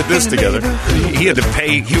 yeah. He had this together. He had to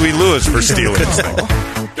pay Huey Lewis for stealing this thing.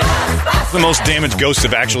 The most damage ghosts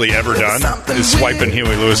have actually ever done is swiping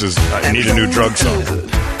Huey Lewis's I Need a New Drug song.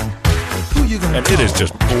 And it is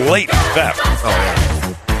just blatant theft. Oh, yeah.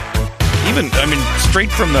 Even,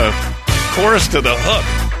 straight from the chorus to the hook.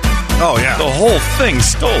 Oh, yeah. The whole thing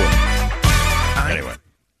stolen. Anyway.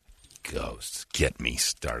 Ghosts. Get me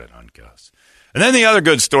started on ghosts. And then the other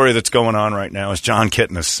good story that's going on right now is John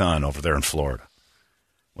Kitna's son over there in Florida,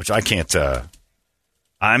 which I can't,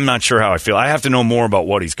 I'm not sure how I feel. I have to know more about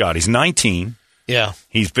what he's got. He's 19. Yeah.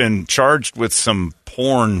 He's been charged with some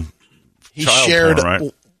porn. He shared porn,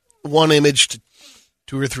 right? one image to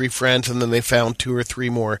 2 or 3 friends, and then they found 2 or 3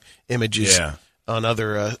 more images on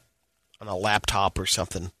on a laptop or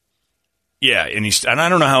something. Yeah, and I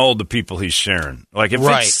don't know how old the people he's sharing. Like if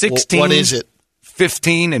it's 16, what is it?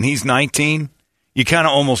 15, and he's 19, you kind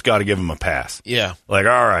of almost got to give him a pass. Yeah, like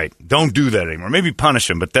all right, don't do that anymore. Maybe punish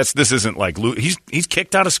him, but this isn't like he's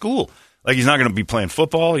kicked out of school. Like he's not going to be playing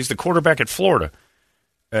football. He's the quarterback at Florida,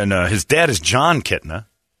 and his dad is John Kitna,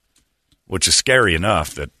 which is scary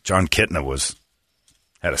enough that John Kitna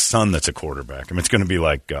had a son that's a quarterback. It's going to be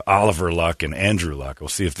like Oliver Luck and Andrew Luck. We'll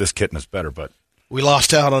see if this Kitna's better, but. We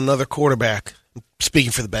lost out on another quarterback.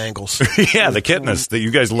 Speaking for the Bengals. Yeah, the Kitnas. That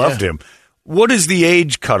you guys loved him. What is the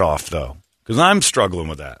age cutoff, though? Because I'm struggling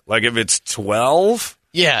with that. Like, if it's 12,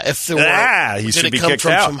 Yeah, if there were, he should did be it come kicked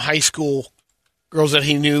from out. some high school girls that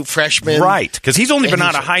he knew, freshmen? Right, because he's only been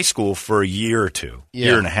out of high school for a year or two,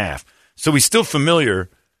 year and a half. So he's still familiar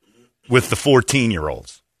with the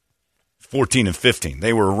 14-year-olds, 14 and 15.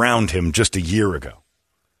 They were around him just a year ago.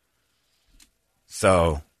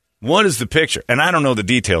 So what is the picture? And I don't know the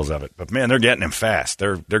details of it, but, man, they're getting him fast.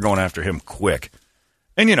 They're going after him quick.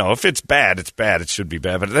 And, if it's bad, it's bad. It should be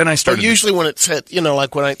bad. But then I started... But usually when it's,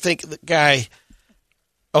 like when I think the guy,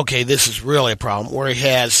 okay, this is really a problem, where he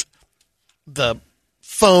has the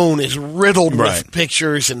phone is riddled with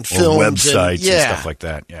pictures and films. Or websites and stuff like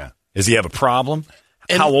that, yeah. Does he have a problem?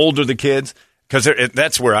 And how old are the kids? Because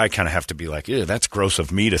that's where I kind of have to be like, ew, that's gross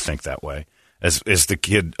of me to think that way, as the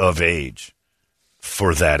kid of age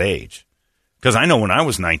for that age. Because I know when I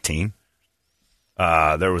was 19,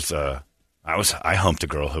 there was I humped a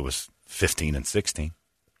girl who was 15 and 16.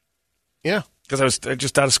 Yeah. Because I was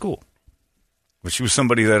just out of school. But she was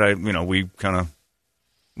somebody that we kind of,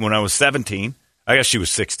 when I was 17, I guess she was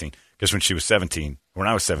 16. Because when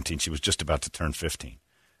I was 17, she was just about to turn 15.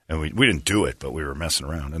 And we didn't do it, but we were messing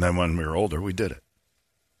around. And then when we were older, we did it.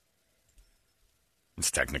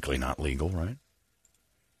 It's technically not legal, right?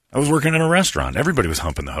 I was working in a restaurant. Everybody was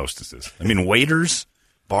humping the hostesses. I mean, waiters,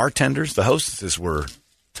 bartenders, the hostesses were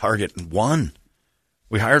target one.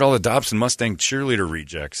 We hired all the Dobson Mustang cheerleader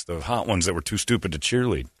rejects, the hot ones that were too stupid to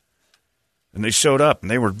cheerlead. And they showed up,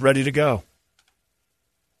 and they were ready to go.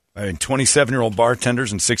 I mean, 27-year-old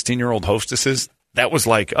bartenders and 16-year-old hostesses, that was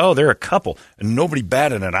like, oh, they're a couple, and nobody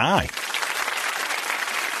batted an eye.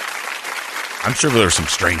 I'm sure there were some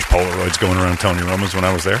strange Polaroids going around Tony Roma's when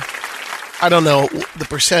I was there. I don't know the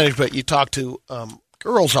percentage, but you talk to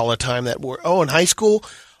girls all the time that were, in high school,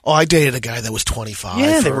 I dated a guy that was 25.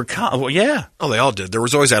 Yeah, they were, yeah. Oh, they all did. There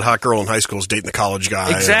was always that hot girl in high school who's dating the college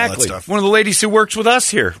guy. Exactly. And all that stuff. One of the ladies who works with us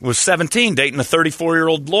here was 17, dating a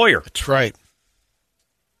 34-year-old lawyer. That's right.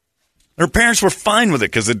 Her parents were fine with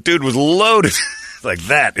it because the dude was loaded. Like,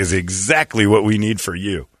 that is exactly what we need for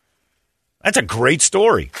you. That's a great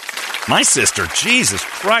story. My sister, Jesus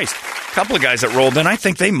Christ. A couple of guys that rolled in, I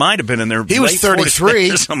think they might have been in their He was 33.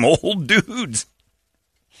 They're some old dudes.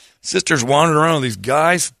 Sisters wandered around with these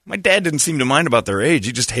guys. My dad didn't seem to mind about their age.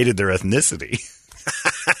 He just hated their ethnicity.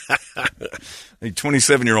 A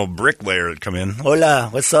 27-year-old bricklayer had come in. Hola,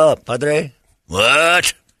 what's up, Padre?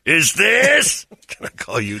 What is this? Can I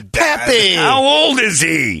call you Dad? Pepe! How old is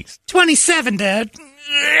he? 27, Dad.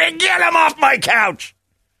 Get him off my couch.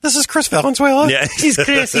 This is Chris Valenzuela? Yeah. He's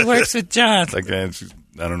Chris. He works with John. It's like, I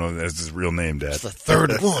don't know. That's his real name, Dad. It's the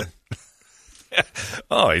third one.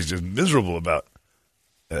 Oh, he's just miserable about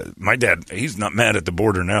my dad. He's not mad at the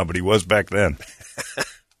border now, but he was back then.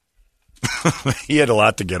 He had a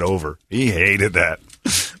lot to get over. He hated that.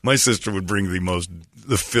 My sister would bring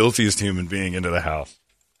the filthiest human being into the house.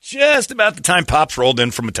 Just about the time Pops rolled in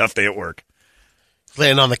from a tough day at work.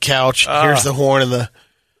 Laying on the couch. Here's the horn and the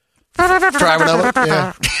driving of it.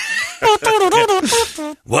 Yeah.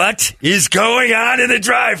 What is going on in the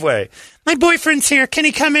driveway? My boyfriend's here. Can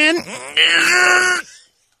he come in?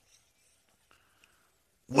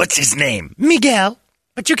 What's his name? Miguel.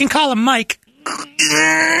 But you can call him Mike.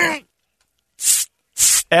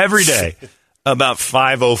 Every day, about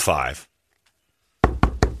 5:05,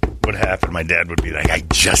 what happened? My dad would be like, I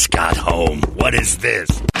just got home. What is this?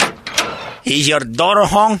 Is your daughter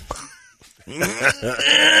home?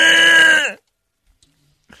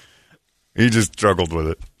 He just struggled with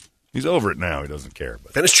it. He's over it now. He doesn't care.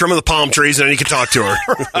 But. Finish trimming the palm trees, and then you can talk to her.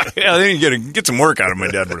 Yeah, then you get some work out of him. My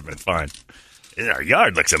dad would have been fine. Our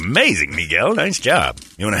yard looks amazing, Miguel. Nice job.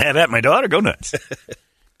 You want to have that, my daughter? Go nuts.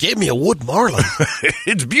 Give me a wood marlin.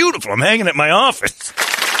 It's beautiful. I'm hanging at my office.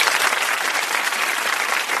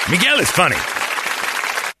 Miguel is funny.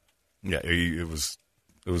 Yeah, it was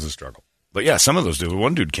a struggle. But yeah, some of those dudes.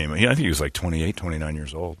 One dude came in. I think he was like 28, 29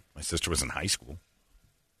 years old. My sister was in high school.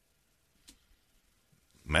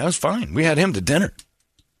 Man, it was fine. We had him to dinner.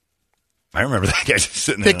 I remember that guy just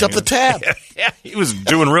sitting there. Picked up the tab. Yeah, he was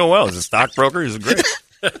doing real well. He was a stockbroker. He was great.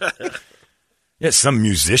 Yeah, some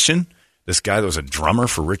musician. This guy that was a drummer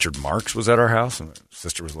for Richard Marx was at our house. And my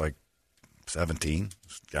sister was like 17.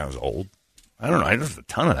 This guy was old. I don't know. There's a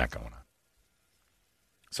ton of that going on.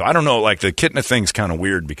 So I don't know. Like the Kitna thing's kind of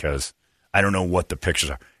weird because I don't know what the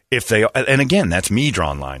pictures are. If they, and again, that's me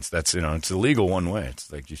drawing lines. That's, it's illegal one way.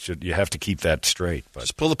 It's like you have to keep that straight. But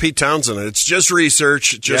just pull the Pete Townsend. It's just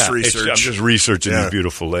research. Research. I'm just researching these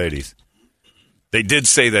beautiful ladies. They did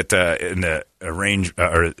say that in the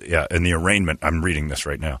in the arraignment. I'm reading this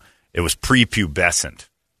right now. It was prepubescent.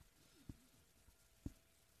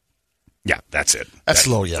 Yeah, that's it. That's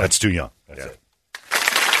low, yeah. That's too young. That's it.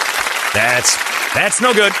 That's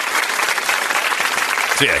no good.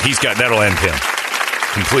 So, yeah, that'll end him.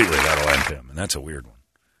 Completely, that'll end him. And that's a weird one.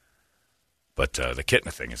 But the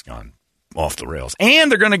Kitna thing has gone off the rails.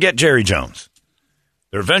 And they're going to get Jerry Jones.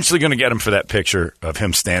 They're eventually going to get him for that picture of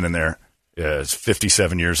him standing there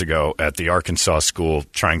 57 years ago at the Arkansas school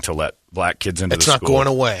trying to let black kids into the school. It's not going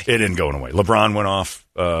away. It isn't going away. LeBron went off,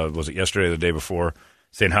 was it yesterday or the day before,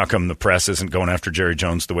 saying how come the press isn't going after Jerry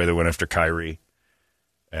Jones the way they went after Kyrie?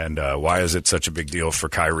 And why is it such a big deal for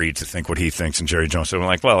Kyrie to think what he thinks and Jerry Jones? So I'm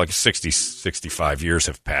like, well, like 65 years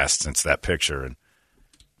have passed since that picture.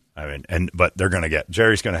 But they're going to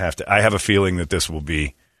Jerry's going to have to. I have a feeling that this will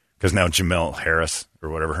be, because now Jamel Harris, or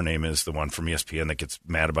whatever her name is, the one from ESPN that gets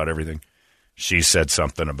mad about everything, she said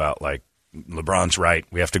something about, like, LeBron's right.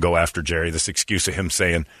 We have to go after Jerry. This excuse of him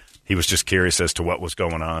saying he was just curious as to what was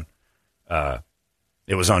going on.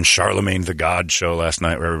 It was on Charlemagne the God show last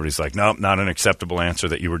night where everybody's like, nope, not an acceptable answer,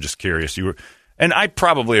 that you were just curious. And I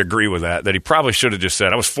probably agree with that he probably should have just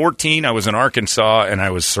said, I was 14, I was in Arkansas, and I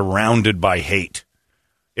was surrounded by hate.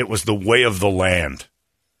 It was the way of the land.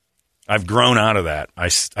 I've grown out of that. I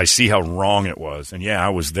see how wrong it was. And, yeah, I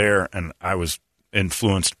was there, and I was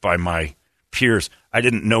influenced by my peers. I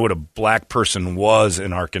didn't know what a black person was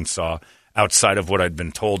in Arkansas outside of what I'd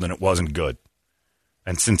been told, and it wasn't good.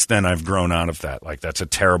 And since then, I've grown out of that. Like, that's a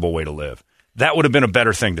terrible way to live. That would have been a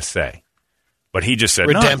better thing to say. But he just said,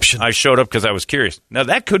 redemption. No, I showed up because I was curious. Now,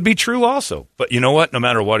 that could be true also. But you know what? No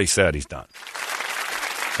matter what he said, he's done.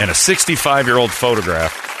 And a 65-year-old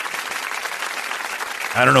photograph,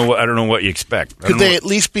 I don't know what you expect. Could they at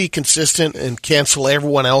least be consistent and cancel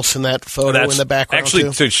everyone else in that photo in the background? Actually,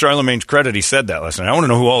 too? to Charlemagne's credit, he said that last night. I want to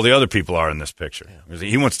know who all the other people are in this picture. Yeah.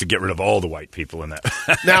 He wants to get rid of all the white people in that.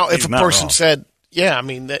 Now, if a person said, yeah, I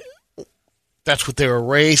mean, that's what they were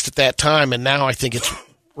raised at that time, and now I think it's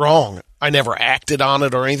wrong. I never acted on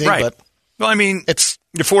it or anything. Right. But well, I mean,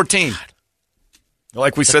 you're 14.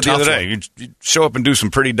 Like we said the other day, you show up and do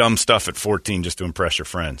some pretty dumb stuff at 14 just to impress your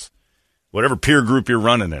friends. Whatever peer group you're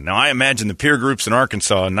running in. Now, I imagine the peer groups in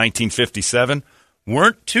Arkansas in 1957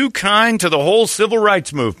 weren't too kind to the whole civil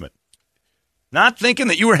rights movement. Not thinking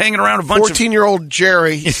that you were hanging around a bunch 14-year-old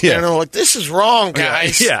Jerry, like, this is wrong,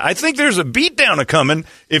 guys. Yeah, I think there's a beatdown a-coming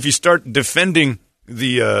if you start defending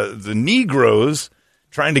the Negroes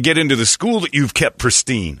trying to get into the school that you've kept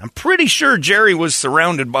pristine. I'm pretty sure Jerry was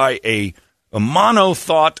surrounded by a mono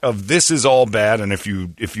thought of this is all bad, and if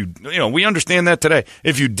you we understand that today.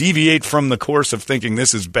 If you deviate from the course of thinking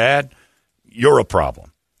this is bad, you're a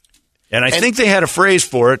problem. And I think they had a phrase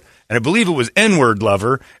for it, and I believe it was N-word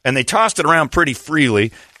lover, and they tossed it around pretty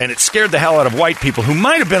freely, and it scared the hell out of white people who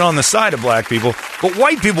might have been on the side of black people, but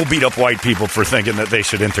white people beat up white people for thinking that they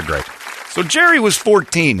should integrate. So Jerry was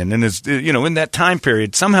 14, and in that time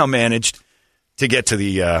period somehow managed to get to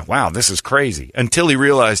the, wow, this is crazy, until he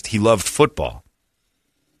realized he loved football.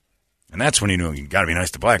 And that's when he knew you got to be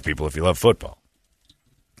nice to black people if you love football.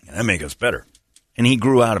 And that makes us better. And he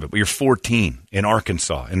grew out of it. But you're 14 in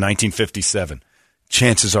Arkansas in 1957.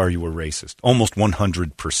 Chances are you were racist. Almost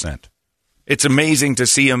 100%. It's amazing to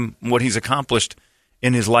see him, what he's accomplished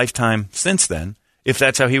in his lifetime since then, if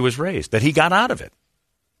that's how he was raised, that he got out of it.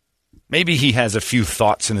 Maybe he has a few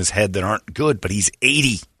thoughts in his head that aren't good, but he's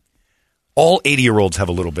 80. All 80-year-olds have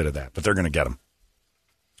a little bit of that, but they're going to get them.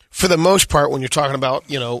 For the most part, when you're talking about,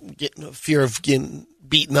 getting fear of getting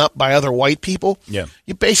beaten up by other white people,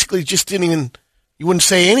 you basically just you wouldn't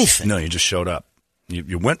say anything. No, you just showed up.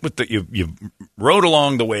 You went with you rode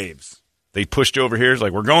along the waves. They pushed you over here. It's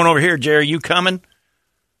like, we're going over here, Jerry. You coming?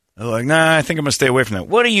 They're like, nah, I think I'm going to stay away from that.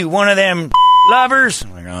 What are you, one of them lovers?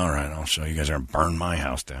 I'm like, all right, I'll show you guys are going to burn my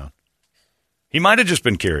house down. He might have just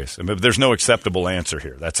been curious. I mean, there's no acceptable answer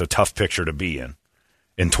here. That's a tough picture to be in.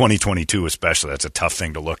 In 2022 especially, that's a tough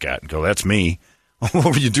thing to look at and go, that's me. What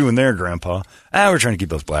were you doing there, Grandpa? We're trying to keep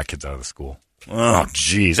those black kids out of the school. Oh,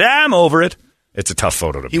 jeez. I'm over it. It's a tough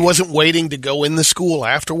photo to be. He wasn't waiting to go in the school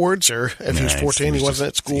afterwards, or if he was 14, he wasn't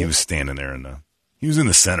at school? He was standing there he was in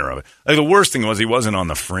the center of it. Like, the worst thing was he wasn't on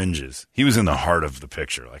the fringes. He was in the heart of the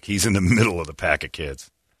picture. Like, he's in the middle of the pack of kids.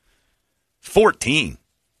 14.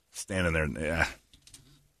 Standing there. Yeah.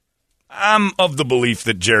 I'm of the belief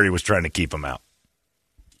that Jerry was trying to keep him out.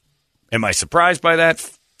 Am I surprised by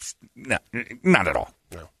that? No, not at all.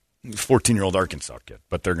 No. 14-year-old Arkansas kid,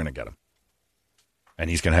 but they're going to get him. And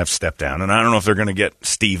he's going to have to step down. And I don't know if they're going to get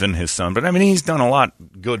Steven, his son, but I mean, he's done a lot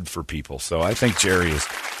good for people. So I think Jerry is.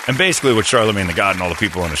 And basically what Charlemagne the God and all the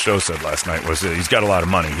people on the show said last night was that he's got a lot of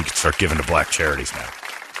money. He can start giving to black charities now.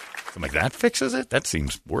 So I'm like, that fixes it? That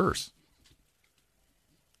seems worse.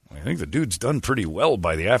 I think the dude's done pretty well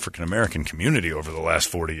by the African-American community over the last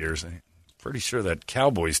 40 years. Pretty sure that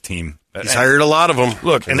Cowboys team. He's hired a lot of them.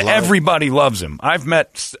 Look, and everybody loves him.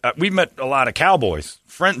 We've met a lot of Cowboys.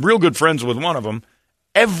 Real good friends with one of them.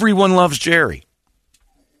 Everyone loves Jerry.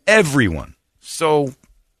 Everyone. So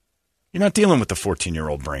you're not dealing with the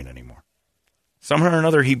 14-year-old brain anymore. Somehow or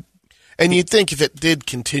another, And you'd think if it did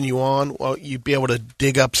continue on, well, you'd be able to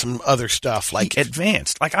dig up some other stuff. Like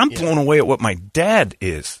advanced. Like, I'm blown away at what my dad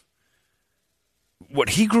is. What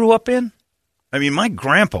he grew up in. I mean, my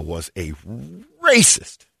grandpa was a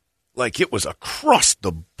racist. Like, it was across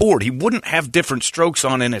the board. He wouldn't have different strokes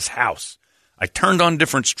on in his house. I turned on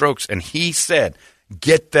different strokes, and he said,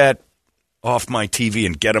 get that off my TV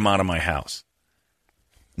and get him out of my house.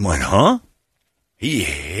 I'm like, huh? He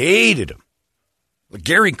hated him.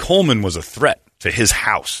 Gary Coleman was a threat to his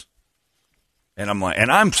house. And I'm like, and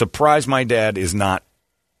I'm surprised my dad is not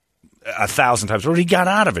 1,000 times. Or he got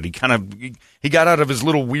out of it. He got out of his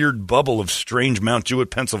little weird bubble of strange Mount Jewett,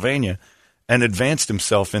 Pennsylvania, and advanced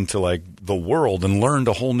himself into like the world and learned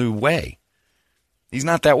a whole new way. He's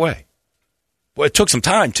not that way. Well, it took some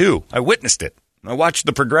time too. I witnessed it. I watched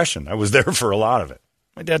the progression. I was there for a lot of it.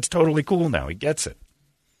 My dad's totally cool now. He gets it.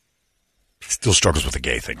 Still struggles with the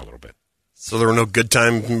gay thing a little bit. So there were no good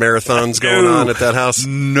time marathons going on at that house?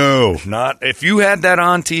 No, not. If you had that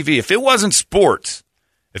on TV, if it wasn't sports,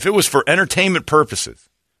 if it was for entertainment purposes,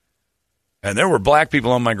 and there were black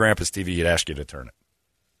people on my grandpa's TV, he'd ask you to turn it.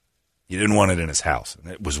 He didn't want it in his house.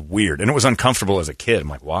 And it was weird. And it was uncomfortable as a kid. I'm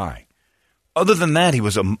like, why? Other than that, he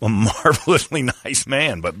was a marvelously nice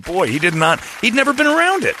man. But boy, he'd never been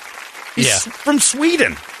around it. He's from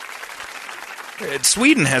Sweden.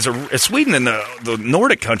 Sweden and the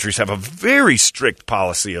Nordic countries have a very strict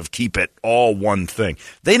policy of keep it all one thing.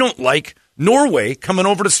 They don't like Norway coming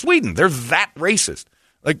over to Sweden. They're that racist.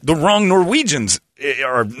 Like, the wrong Norwegians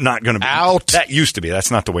are not going to be out. That used to be. That's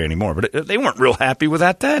not the way anymore. But they weren't real happy with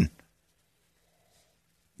that then.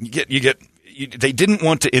 They didn't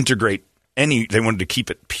want to integrate any. They wanted to keep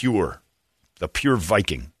it pure, the pure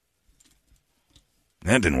Viking.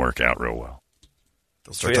 That didn't work out real well.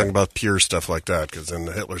 They'll start talking about pure stuff like that because then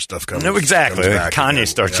the Hitler stuff comes. No, exactly. Comes back Kanye again,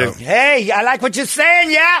 starts saying, "Hey, I like what you're saying,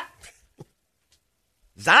 yeah."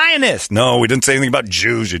 Zionist. No, we didn't say anything about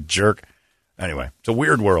Jews, you jerk. Anyway, it's a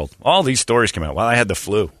weird world. All these stories come out. Well, I had the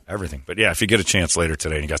flu, everything. But yeah, if you get a chance later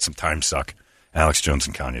today and you got some time suck, Alex Jones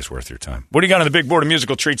and Kanye is worth your time. What do you got on the big board of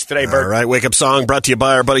musical treats today, Bert? All right, Wake Up Song brought to you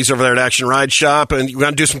by our buddies over there at Action Ride Shop. And you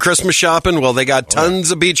want to do some Christmas shopping? Well, they got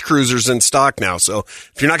tons of beach cruisers in stock now. So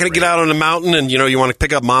if you're not going to get out on the mountain and, you want to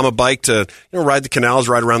pick up Mama bike to, ride the canals,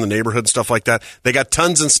 ride around the neighborhood, stuff like that, they got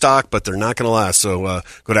tons in stock, but they're not going to last. So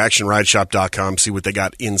go to actionrideshop.com, see what they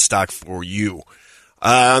got in stock for you.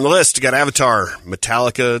 On the list, you got Avatar,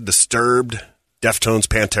 Metallica, Disturbed, Deftones,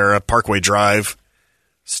 Pantera, Parkway Drive,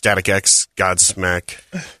 Static X, Godsmack,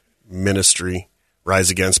 Ministry, Rise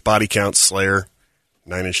Against, Body Count, Slayer,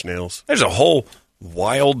 Nine Inch Nails. There's a whole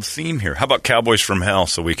wild theme here. How about Cowboys from Hell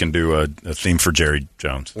so we can do a theme for Jerry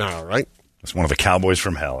Jones? All right. It's one of the Cowboys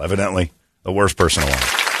from Hell. Evidently, the worst person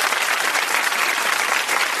alive.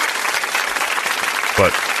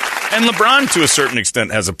 And LeBron, to a certain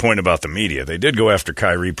extent, has a point about the media. They did go after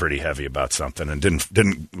Kyrie pretty heavy about something and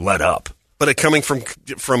didn't let up. But it coming from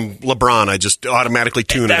LeBron, I just automatically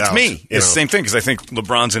tune it out. That's me. It's the same thing because I think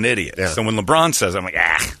LeBron's an idiot. Yeah. So when LeBron says, I'm like,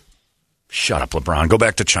 shut up, LeBron. Go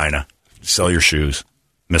back to China. Sell your shoes,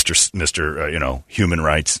 Mr. human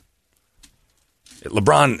rights.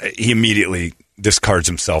 LeBron, he immediately discards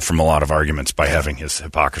himself from a lot of arguments by having his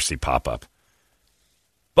hypocrisy pop up.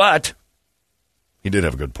 But he did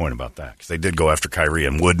have a good point about that because they did go after Kyrie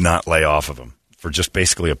and would not lay off of him for just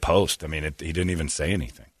basically a post. I mean, he didn't even say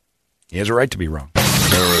anything. He has a right to be wrong.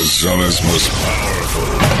 Arizona's most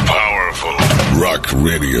powerful rock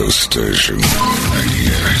radio station.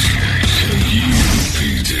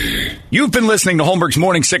 KUPD. You've been listening to Holmberg's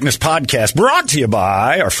Morning Sickness Podcast, brought to you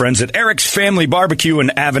by our friends at Eric's Family Barbecue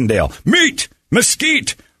in Avondale. Meet,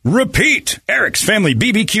 mesquite, repeat.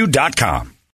 Eric'sFamilyBBQ.com.